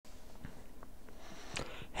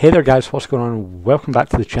Hey there guys, what's going on? Welcome back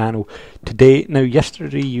to the channel. Today, now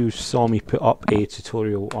yesterday you saw me put up a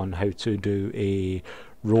tutorial on how to do a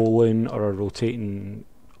rolling or a rotating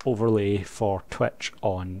overlay for Twitch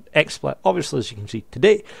on XSplit. Obviously, as you can see,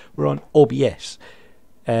 today we're on OBS,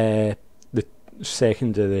 the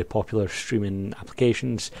second of the popular streaming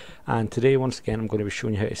applications, and today once again I'm going to be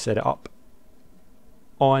showing you how to set it up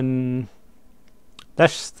on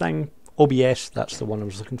this thing, OBS. That's the one I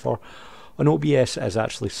was looking for. On OBS it is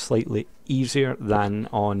actually slightly easier than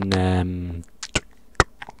on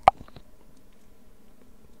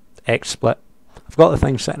XSplit. I've got the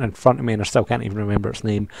thing sitting in front of me and I still can't even remember its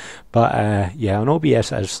name, but yeah, on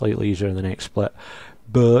OBS it is slightly easier than XSplit,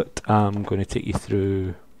 but I'm going to take you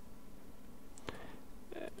through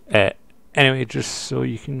anyway, just so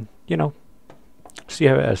you can, you know, see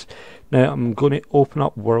how it is. Now I'm going to open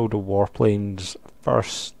up World of Warplanes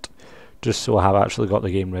first, just so I have actually got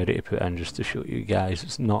the game ready to put in, just to show you guys.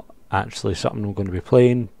 It's not actually something I'm going to be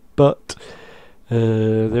playing, but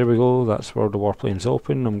there we go, that's World of Warplanes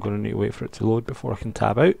open. I'm going to need to wait for it to load before I can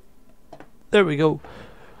tab out. There we go.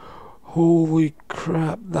 Holy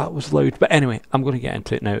crap, that was loud. But anyway, I'm going to get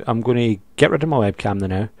into it now. I'm going to get rid of my webcam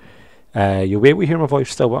now. You'll be able to hear my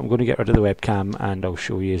voice still, but I'm going to get rid of the webcam and I'll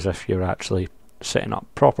show you as if you're actually setting up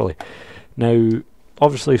properly. Now,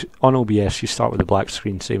 obviously on OBS you start with a black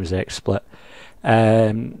screen, same as XSplit.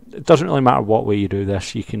 It doesn't really matter what way you do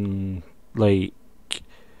this. You can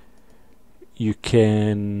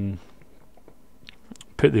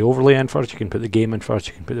put the overlay in first, you can put the game in first,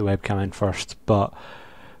 you can put the webcam in first, but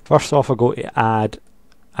first off I go to add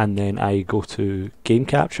and then I go to game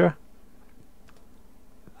capture.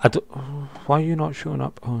 Why are you not showing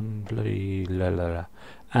up on bloody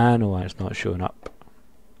I know why it's not showing up.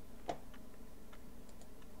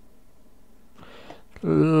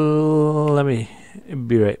 Let me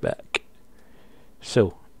be right back.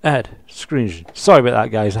 So, add screen. Sorry about that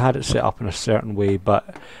guys, I had it set up in a certain way,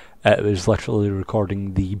 but it was literally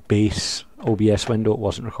recording the base OBS window, it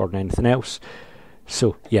wasn't recording anything else.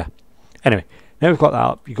 So yeah, anyway, now we've got that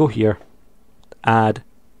up, you go here, add,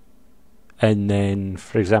 and then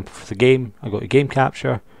for example for the game, I go to game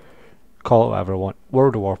capture, call it whatever I want,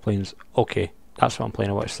 World of Warplanes, okay, that's what I'm playing,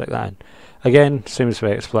 I want to stick that in. Again, same as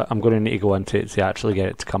with XSplit, I'm going to need to go into it to actually get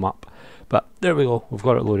it to come up. But there we go, we've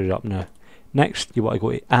got it loaded up now. Next, you want to go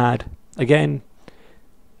to add. Again,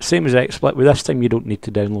 same as XSplit, with this time you don't need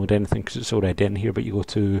to download anything because it's already in here, but you go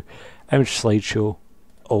to image slideshow,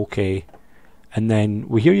 okay. And then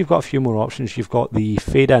with here you've got a few more options. You've got the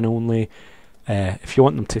fade in only. If you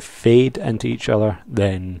want them to fade into each other,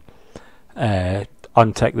 then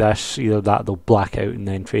untick this, either that they'll black out and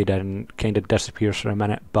then fade in and kind of disappears for a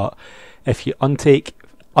minute, but if you untick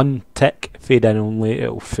fade in only,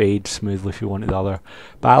 it'll fade smoothly if you want the other,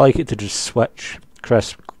 but I like it to just switch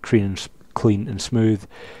crisp, clean and smooth,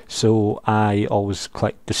 so I always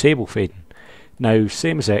click disable fading. Now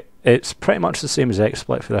same as it's pretty much the same as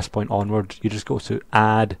XSplit for this point onward. You just go to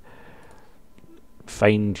add,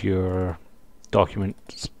 find your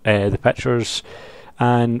documents, the pictures,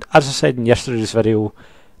 and as I said in yesterday's video,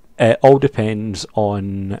 it all depends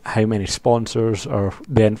on how many sponsors, or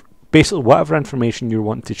then basically whatever information you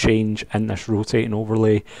want to change in this rotating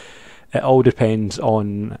overlay. It all depends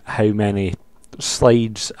on how many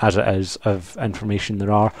slides as it is of information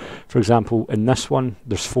there are. For example, in this one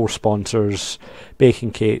there's 4 sponsors: Bacon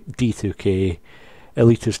Cake, D2K,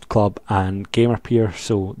 Elitist Club and Gamer Peer,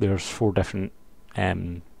 so there's 4 different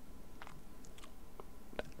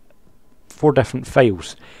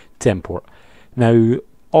files to import. Now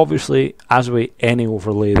obviously, as with any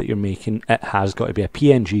overlay that you're making, it has got to be a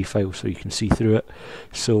PNG file so you can see through it.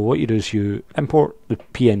 So what you do is you import the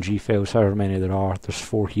PNG files, however many there are. There's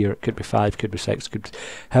 4 here, it could be 5, could be 6, could be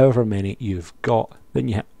however many you've got. Then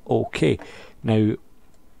you hit OK. Now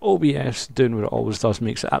OBS, doing what it always does,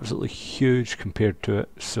 makes it absolutely huge compared to it,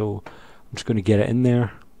 so I'm just going to get it in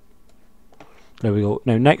there. There we go.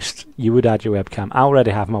 Now next you would add your webcam. I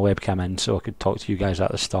already have my webcam in so I could talk to you guys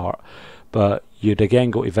at the start, but you'd again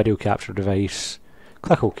go to video capture device,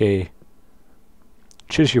 click OK,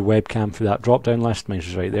 choose your webcam for that drop down list,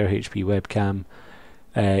 mine's right there, HP webcam.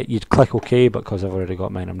 You'd click OK, but because I've already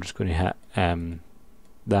got mine I'm just going to hit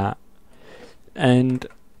that, and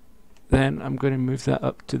then I'm going to move that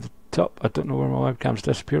up to the top. I don't know where my webcam's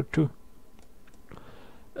disappeared to.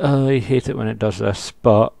 I hate it when it does this,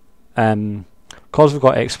 but because we've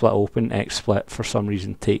got XSplit open, XSplit for some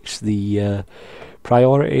reason takes the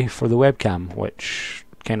priority for the webcam, which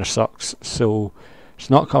kind of sucks. So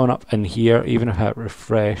it's not coming up in here. Even if I hit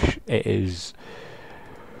refresh, it is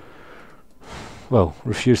well,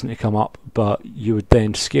 refusing to come up, but you would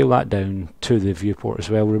then scale that down to the viewport as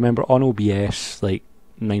well. Remember, on OBS, like,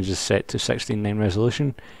 mine is set to 16:9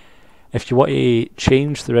 resolution. If you want to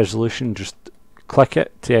change the resolution, just click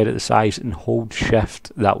it to edit the size and hold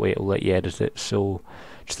shift, that way it'll let you edit it. So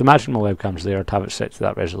just imagine my webcam's there, I'd have it set to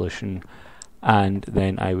that resolution, and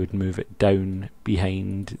then I would move it down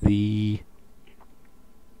behind the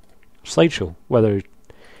slideshow. Whether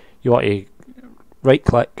you want to right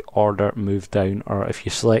click, order, move down, or if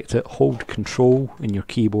you select it, hold control in your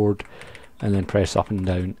keyboard and then press up and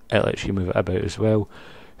down, it lets you move it about as well.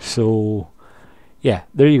 So yeah,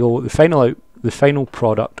 there you go. The final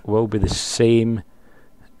product will be the same.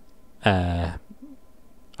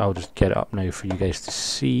 I'll just get it up now for you guys to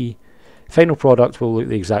see. Final product will look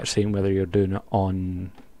the exact same whether you're doing it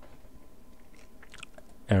on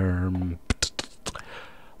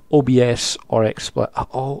OBS or xsplit.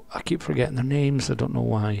 Oh, I keep forgetting their names, I don't know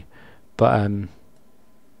why. But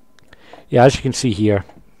yeah, as you can see here,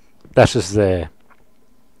 this is the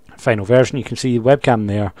final version. You can see the webcam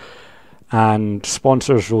there and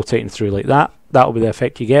sponsors rotating through like that. That'll be the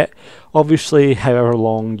effect you get. Obviously, however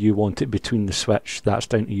long you want it between the switch, that's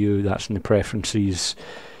down to you, that's in the preferences.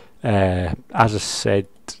 As I said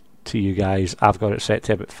to you guys, I've got it set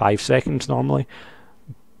to about 5 seconds normally,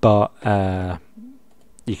 but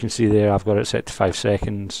you can see there I've got it set to 5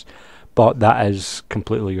 seconds, but that is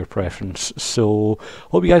completely your preference. So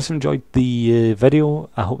hope you guys enjoyed the video.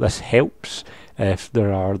 I hope this helps if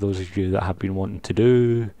there are those of you that have been wanting to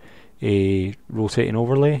do a rotating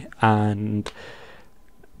overlay, and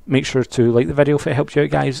make sure to like the video if it helped you out,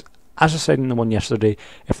 guys. As I said in the one yesterday,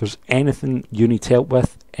 if there's anything you need help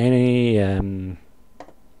with, any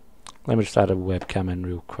let me just add a webcam in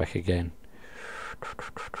real quick again.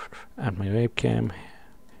 Add my webcam.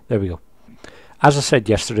 There we go. As I said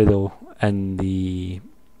yesterday though, in the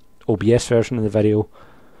OBS version of the video,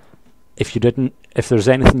 if there's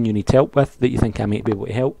anything you need help with that you think I might be able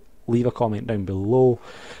to help, leave a comment down below.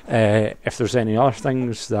 If there's any other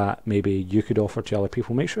things that maybe you could offer to other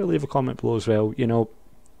people, make sure to leave a comment below as well. You know,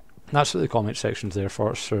 that's what the comment section's there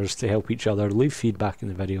for us to help each other, leave feedback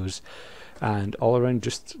in the videos, and all around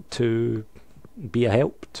just to be a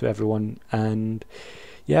help to everyone. And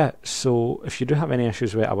yeah, so if you do have any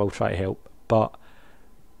issues with it, I will try to help, but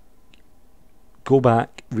go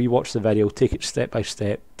back, rewatch the video, take it step by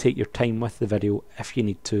step, take your time with the video if you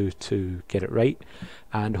need to get it right.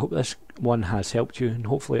 And I hope this one has helped you, and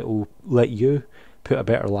hopefully it will let you put a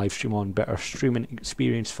better live stream on, better streaming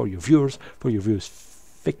experience for your viewers,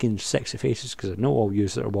 freaking sexy faces, because I know all you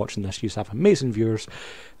that are watching this, you have amazing viewers.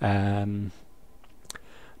 But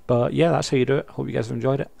yeah, that's how you do it. Hope you guys have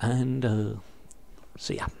enjoyed it, and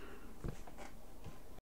see ya.